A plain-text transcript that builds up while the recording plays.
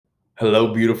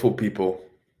Hello, beautiful people.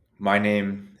 My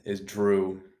name is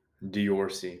Drew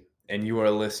Diorsi, and you are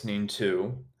listening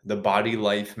to the Body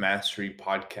Life Mastery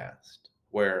Podcast,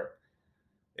 where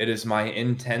it is my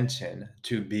intention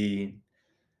to be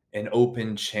an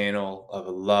open channel of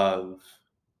love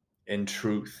and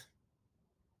truth,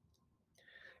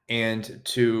 and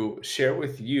to share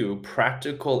with you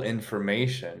practical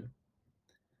information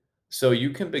so you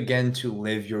can begin to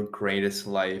live your greatest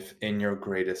life in your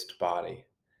greatest body.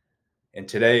 And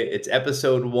today it's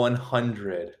episode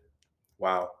 100.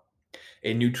 Wow.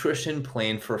 A nutrition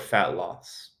plan for fat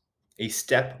loss, a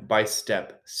step by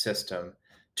step system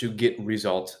to get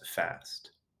results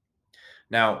fast.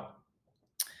 Now,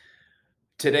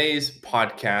 today's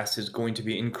podcast is going to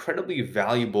be incredibly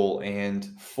valuable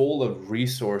and full of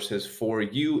resources for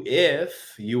you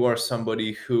if you are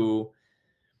somebody who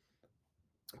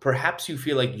perhaps you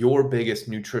feel like your biggest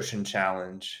nutrition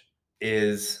challenge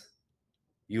is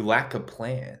you lack a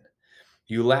plan.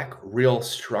 You lack real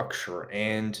structure,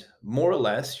 and more or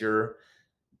less, you're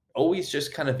always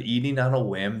just kind of eating on a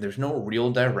whim. There's no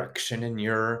real direction, and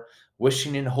you're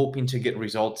wishing and hoping to get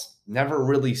results, never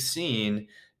really seeing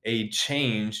a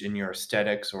change in your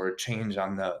aesthetics or a change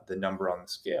on the number on the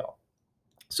scale.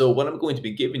 So, what I'm going to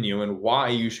be giving you and why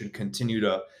you should continue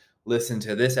to listen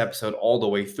to this episode all the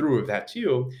way through, if that's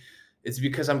you, is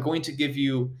because I'm going to give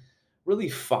you really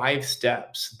 5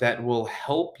 steps that will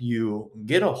help you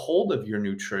get a hold of your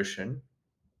nutrition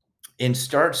and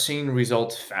start seeing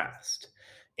results fast.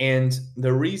 And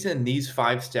the reason these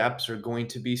 5 steps are going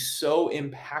to be so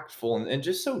impactful and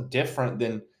just so different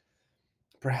than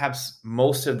perhaps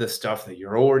most of the stuff that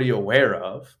you're already aware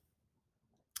of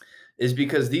is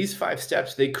because these 5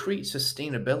 steps, they create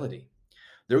sustainability.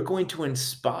 They're going to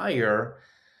inspire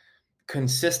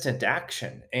consistent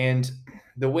action. And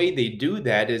the way they do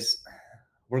that is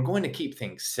we're going to keep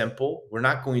things simple. We're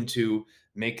not going to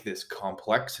make this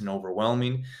complex and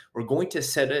overwhelming. We're going to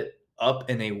set it up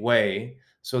in a way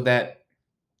so that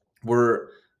we're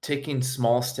taking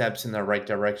small steps in the right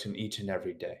direction each and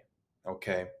every day.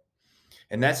 Okay.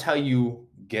 And that's how you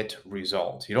get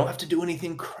results. You don't have to do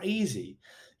anything crazy.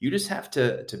 You just have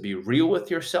to be real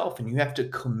with yourself, and you have to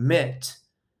commit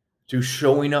to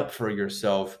showing up for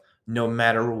yourself no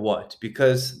matter what.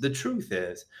 Because the truth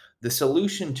is, the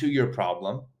solution to your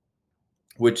problem,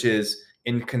 which is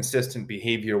inconsistent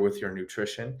behavior with your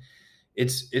nutrition,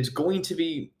 it's going to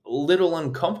be a little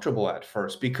uncomfortable at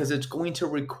first because it's going to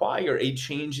require a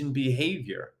change in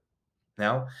behavior.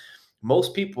 Now,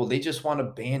 most people, they just want a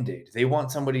band-aid. They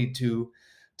want somebody to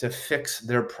fix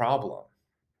their problem.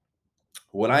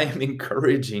 What I am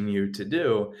encouraging you to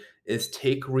do is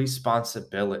take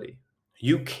responsibility.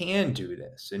 You can do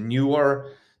this, and you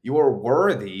are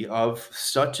worthy of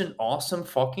such an awesome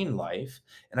fucking life,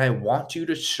 and I want you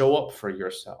to show up for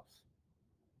yourself.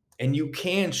 And you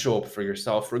can show up for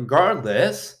yourself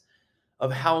regardless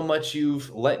of how much you've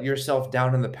let yourself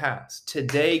down in the past.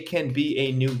 Today can be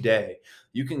a new day.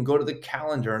 You can go to the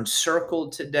calendar and circle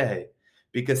today,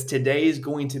 because today is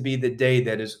going to be the day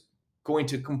that is going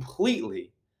to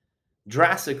completely,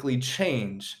 drastically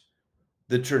change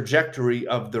the trajectory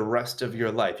of the rest of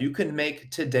your life. You can make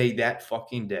today that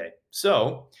fucking day.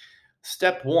 So,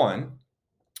 step one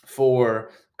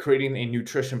for creating a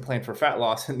nutrition plan for fat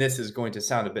loss, and this is going to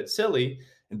sound a bit silly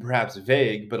and perhaps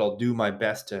vague, but I'll do my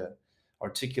best to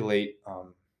articulate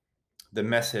the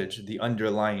message, the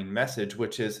underlying message,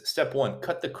 which is step one: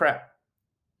 cut the crap.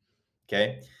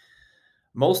 Okay.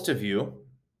 Most of you,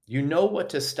 you know what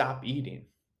to stop eating: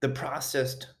 the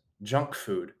processed junk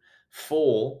food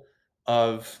full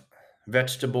of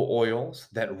vegetable oils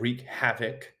that wreak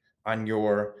havoc on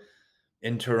your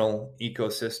internal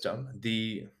ecosystem,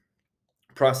 the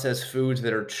processed foods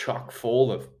that are chock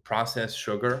full of processed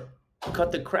sugar.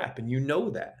 Cut the crap, and you know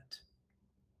that.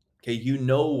 Okay, you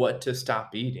know what to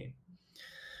stop eating.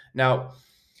 Now,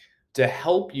 to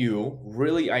help you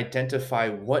really identify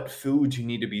what foods you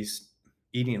need to be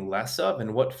eating less of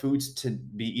and what foods to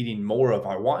be eating more of,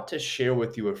 I want to share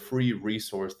with you a free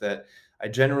resource that I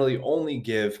generally only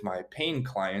give my paying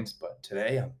clients, but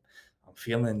today I'm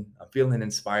feeling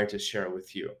inspired to share it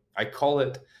with you. I call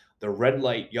it the red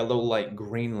light, yellow light,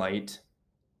 green light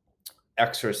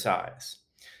exercise.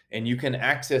 And you can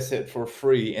access it for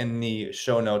free in the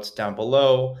show notes down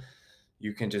below.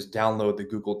 You can just download the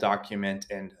Google document,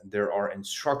 and there are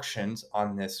instructions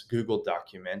on this Google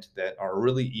document that are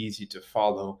really easy to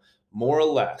follow. More or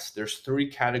less, there's 3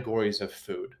 categories of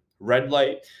food. Red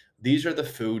light, these are the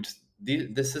foods,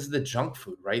 this is the junk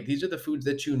food, right? These are the foods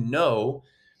that you know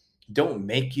don't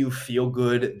make you feel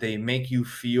good. They make you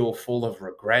feel full of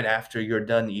regret after you're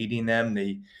done eating them.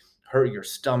 They hurt your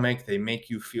stomach. They make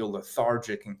you feel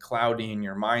lethargic and cloudy in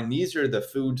your mind. These are the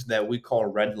foods that we call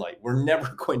red light. We're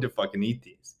never going to fucking eat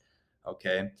these.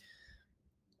 Okay?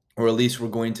 Or at least we're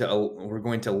going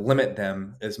to limit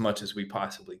them as much as we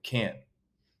possibly can.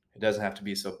 It doesn't have to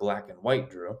be so black and white,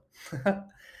 Drew.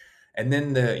 And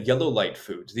then the yellow light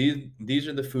foods. These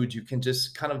are the foods you can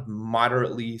just kind of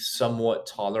moderately, somewhat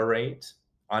tolerate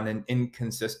on an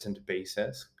inconsistent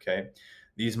basis. Okay,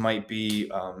 these might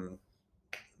be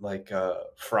like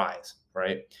fries,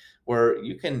 right? Where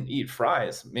you can eat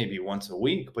fries maybe once a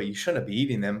week, but you shouldn't be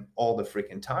eating them all the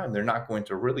freaking time. They're not going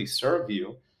to really serve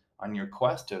you on your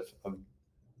quest of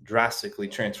drastically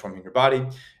transforming your body.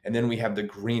 And then we have the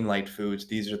green light foods.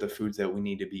 These are the foods that we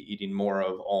need to be eating more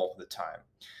of all the time.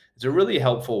 It's a really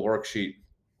helpful worksheet,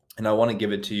 and I want to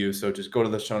give it to you. So just go to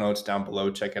the show notes down below,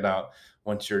 check it out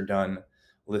once you're done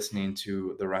listening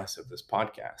to the rest of this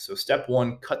podcast. So, step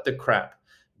one, cut the crap.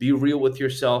 Be real with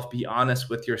yourself, be honest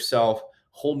with yourself,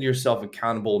 hold yourself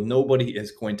accountable. Nobody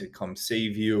is going to come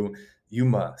save you. You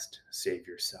must save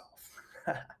yourself.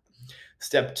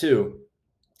 Step two,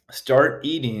 start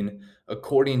eating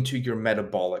according to your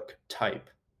metabolic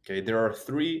type. Okay, there are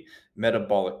 3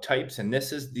 metabolic types, and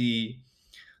this is the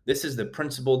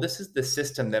principle, this is the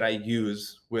system that I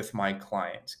use with my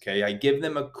clients. Okay, I give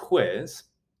them a quiz,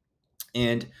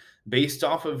 and based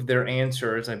off of their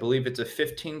answers, I believe it's a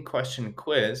 15-question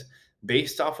quiz.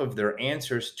 Based off of their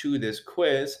answers to this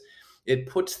quiz, it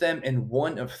puts them in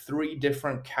one of 3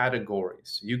 different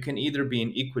categories. You can either be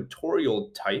an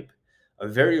equatorial type, a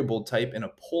variable type, and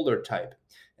a polar type.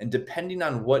 And depending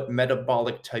on what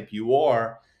metabolic type you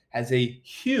are, has a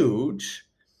huge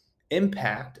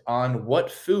impact on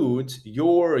what foods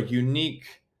your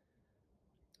unique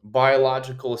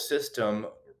biological system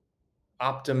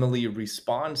optimally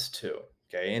responds to.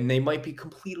 Okay. And they might be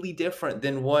completely different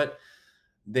than what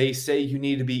they say you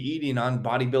need to be eating on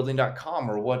bodybuilding.com,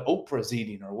 or what Oprah's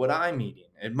eating, or what I'm eating.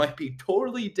 It might be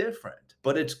totally different,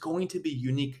 but it's going to be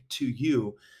unique to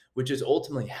you, which is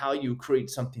ultimately how you create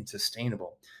something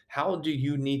sustainable. How do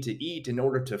you need to eat in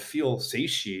order to feel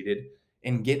satiated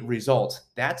and get results?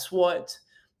 That's what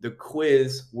the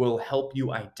quiz will help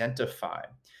you identify.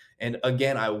 And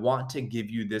again, I want to give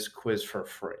you this quiz for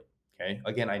free. Okay.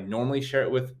 Again, I normally share it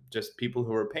with just people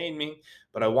who are paying me,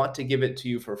 but I want to give it to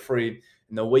you for free.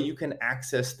 And the way you can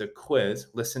access the quiz,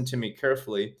 listen to me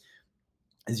carefully,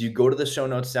 is you go to the show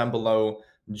notes down below,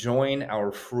 join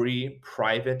our free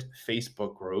private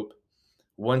Facebook group.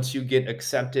 Once you get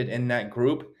accepted in that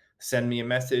group, send me a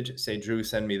message, say, Drew,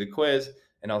 send me the quiz,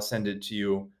 and I'll send it to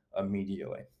you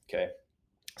immediately. Okay.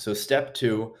 So, step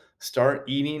 2, start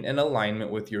eating in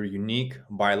alignment with your unique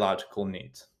biological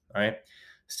needs. All right.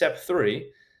 Step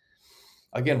 3,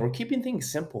 again, we're keeping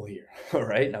things simple here, all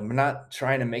right? I'm not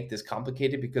trying to make this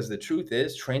complicated, because the truth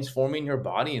is, transforming your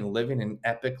body and living an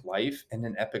epic life in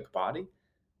an epic body,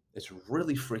 it's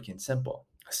really freaking simple.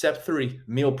 Step 3,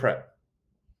 meal prep.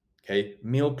 Okay,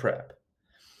 meal prep.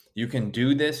 You can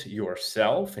do this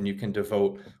yourself, and you can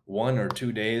devote 1 or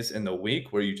 2 days in the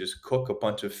week where you just cook a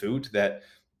bunch of foods that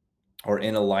are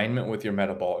in alignment with your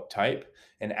metabolic type.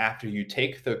 And after you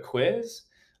take the quiz,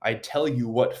 I tell you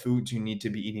what foods you need to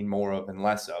be eating more of and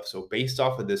less of. So, based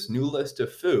off of this new list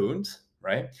of foods,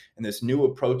 right, and this new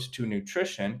approach to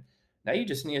nutrition, now you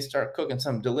just need to start cooking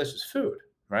some delicious food,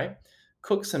 right?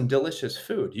 Cook some delicious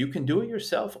food. You can do it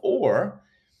yourself, or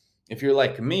if you're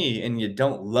like me and you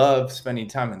don't love spending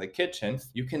time in the kitchen,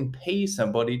 you can pay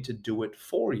somebody to do it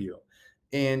for you.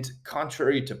 And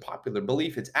contrary to popular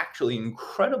belief, it's actually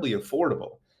incredibly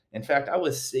affordable. In fact, I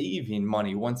was saving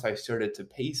money once I started to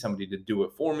pay somebody to do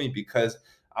it for me, because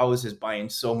I was just buying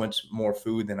so much more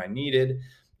food than I needed.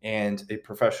 And a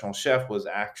professional chef was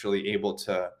actually able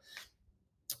to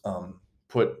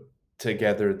put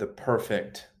together the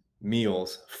perfect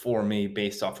meals for me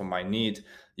based off of my needs.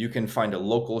 You can find a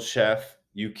local chef.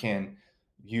 You can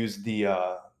use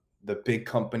the big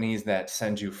companies that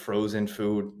send you frozen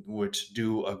food, which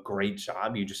do a great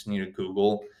job. You just need to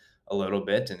Google a little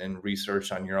bit and then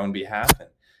research on your own behalf.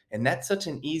 And that's such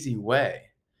an easy way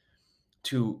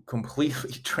to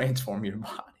completely transform your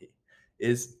body,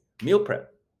 is meal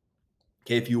prep.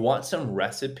 Okay, if you want some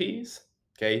recipes,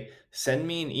 okay, send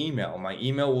me an email. My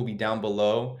email will be down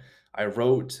below. I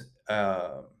wrote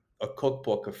a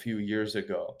cookbook a few years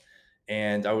ago,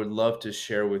 and I would love to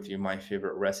share with you my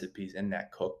favorite recipes in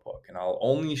that cookbook. And I'll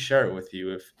only share it with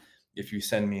you if you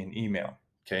send me an email.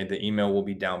 Okay, the email will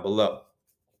be down below.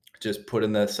 Just put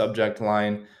in the subject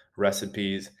line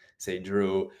recipes, say,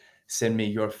 Drew, send me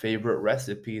your favorite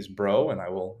recipes, bro, and I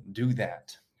will do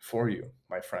that for you,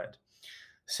 my friend.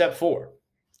 Step 4,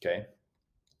 okay,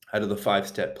 out of the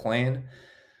 5-step plan,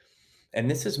 And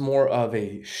this is more of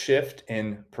a shift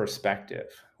in perspective,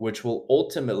 which will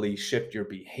ultimately shift your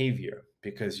behavior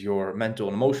because your mental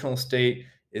and emotional state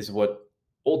is what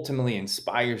ultimately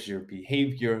inspires your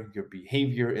behavior. Your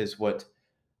behavior is what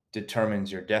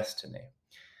determines your destiny.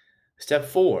 Step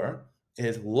four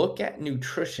is look at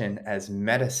nutrition as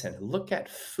medicine. Look at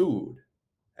food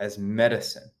as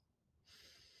medicine.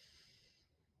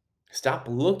 Stop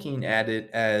looking at it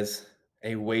as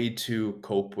a way to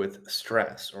cope with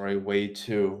stress or a way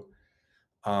to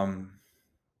um,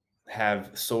 have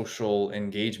social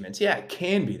engagements. Yeah, it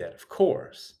can be that, of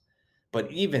course.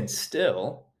 But even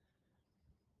still,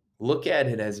 look at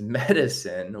it as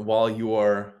medicine while you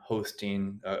are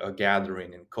hosting a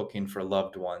gathering and cooking for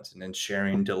loved ones and then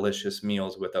sharing delicious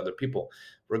meals with other people.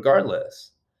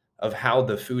 Regardless of how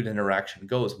the food interaction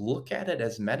goes, look at it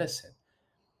as medicine.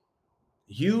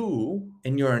 You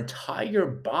and your entire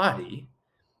body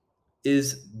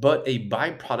is but a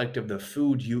byproduct of the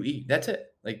food you eat. That's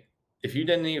it. Like, if you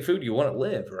didn't eat food, you wouldn't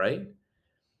live, right?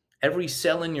 Every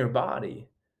cell in your body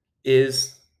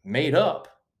is made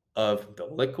up of the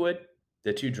liquid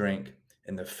that you drink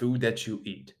and the food that you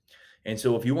eat. And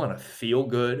so, if you want to feel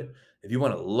good, if you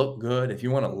want to look good, if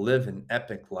you want to live an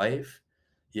epic life,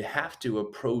 you have to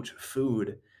approach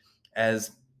food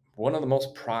as one of the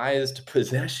most prized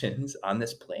possessions on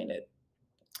this planet.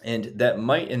 And that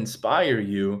might inspire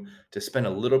you to spend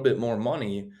a little bit more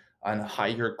money on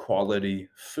higher quality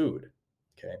food.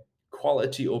 Okay.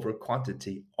 Quality over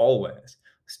quantity always.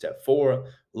 Step four,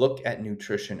 look at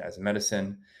nutrition as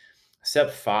medicine.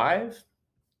 Step five,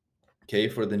 okay,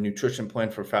 for the nutrition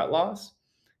plan for fat loss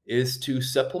is to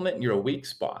supplement your weak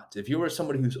spots. If you are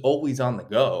somebody who's always on the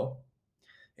go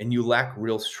and you lack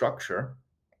real structure,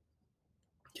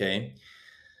 okay,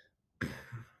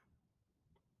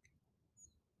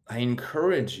 I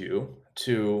encourage you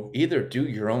to either do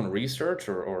your own research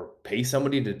or pay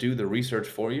somebody to do the research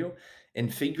for you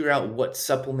and figure out what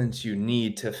supplements you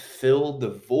need to fill the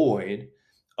void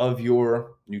of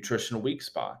your nutritional weak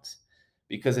spots.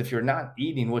 Because if you're not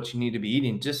eating what you need to be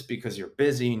eating just because you're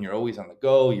busy and you're always on the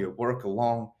go, you work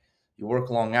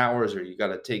long hours, or you got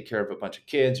to take care of a bunch of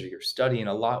kids, or you're studying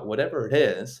a lot, whatever it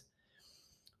is,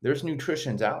 there's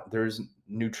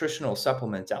nutritional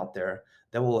supplements out there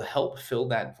that will help fill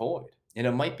that void. And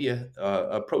it might be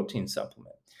a protein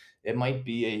supplement. It might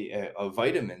be a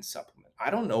vitamin supplement. I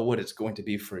don't know what it's going to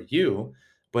be for you,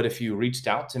 but if you reached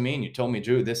out to me and you told me,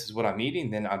 Drew, this is what I'm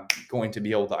eating, then I'm going to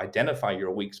be able to identify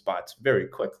your weak spots very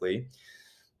quickly.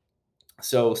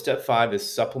 So step five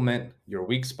is supplement your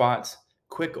weak spots.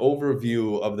 Quick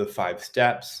overview of the 5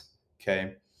 steps.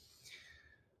 Okay.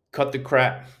 Cut the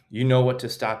crap. You know what to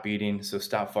stop eating, so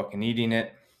stop fucking eating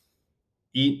it.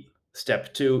 Eat.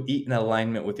 Step two, eat in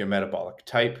alignment with your metabolic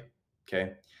type.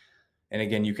 Okay. And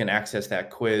again, you can access that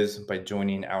quiz by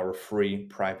joining our free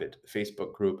private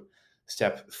Facebook group.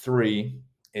 Step three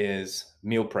is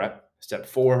meal prep. Step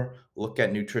four, look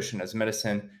at nutrition as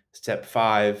medicine. Step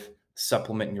five,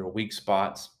 supplement your weak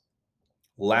spots.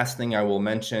 Last thing I will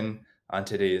mention on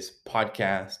today's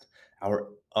podcast, our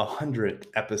 100th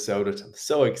episode, which I'm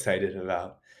so excited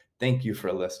about. Thank you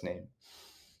for listening.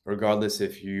 Regardless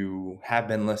if you have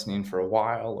been listening for a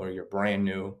while or you're brand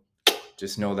new,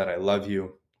 just know that I love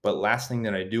you. But last thing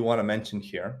that I do want to mention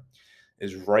here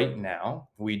is right now,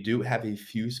 we do have a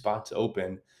few spots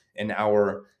open in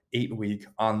our 8-week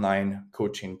online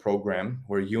coaching program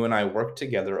where you and I work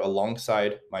together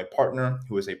alongside my partner,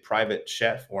 who is a private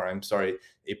chef, or I'm sorry,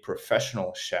 a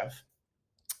professional chef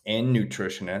and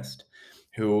nutritionist,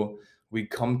 who we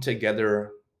come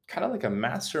together kind of like a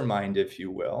mastermind, if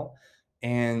you will.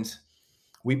 And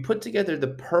we put together the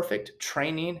perfect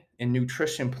training and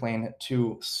nutrition plan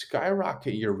to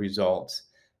skyrocket your results.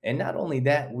 And not only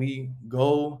that, we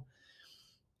go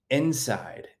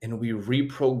inside and we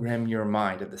reprogram your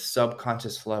mind at the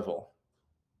subconscious level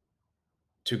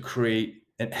to create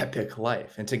an epic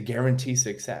life and to guarantee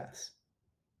success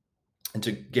and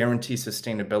to guarantee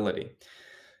sustainability.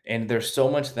 And there's so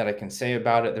much that I can say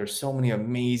about it. There's so many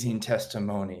amazing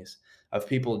testimonies of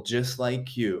people just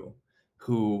like you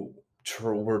who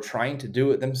were trying to do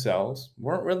it themselves,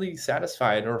 weren't really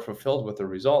satisfied or fulfilled with the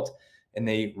result, and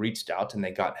they reached out and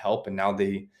they got help, and now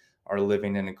they are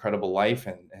living an incredible life,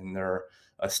 and their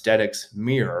aesthetics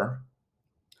mirror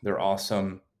their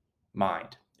awesome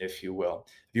mind, if you will.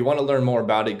 If you want to learn more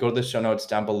about it, go to the show notes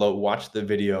down below, watch the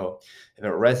video. If it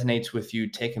resonates with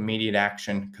you, take immediate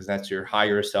action, because that's your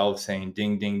higher self saying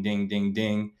ding, ding, ding, ding,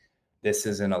 ding. This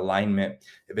is in alignment.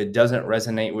 If it doesn't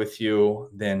resonate with you,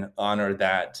 then honor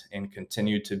that and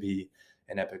continue to be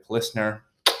an epic listener.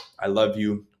 I love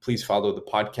you. Please follow the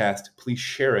podcast. Please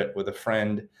share it with a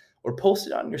friend or post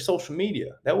it on your social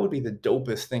media. That would be the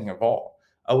dopest thing of all.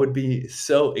 I would be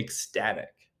so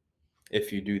ecstatic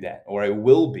if you do that, or I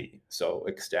will be so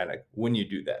ecstatic when you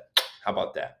do that. How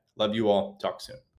about that? Love you all. Talk soon.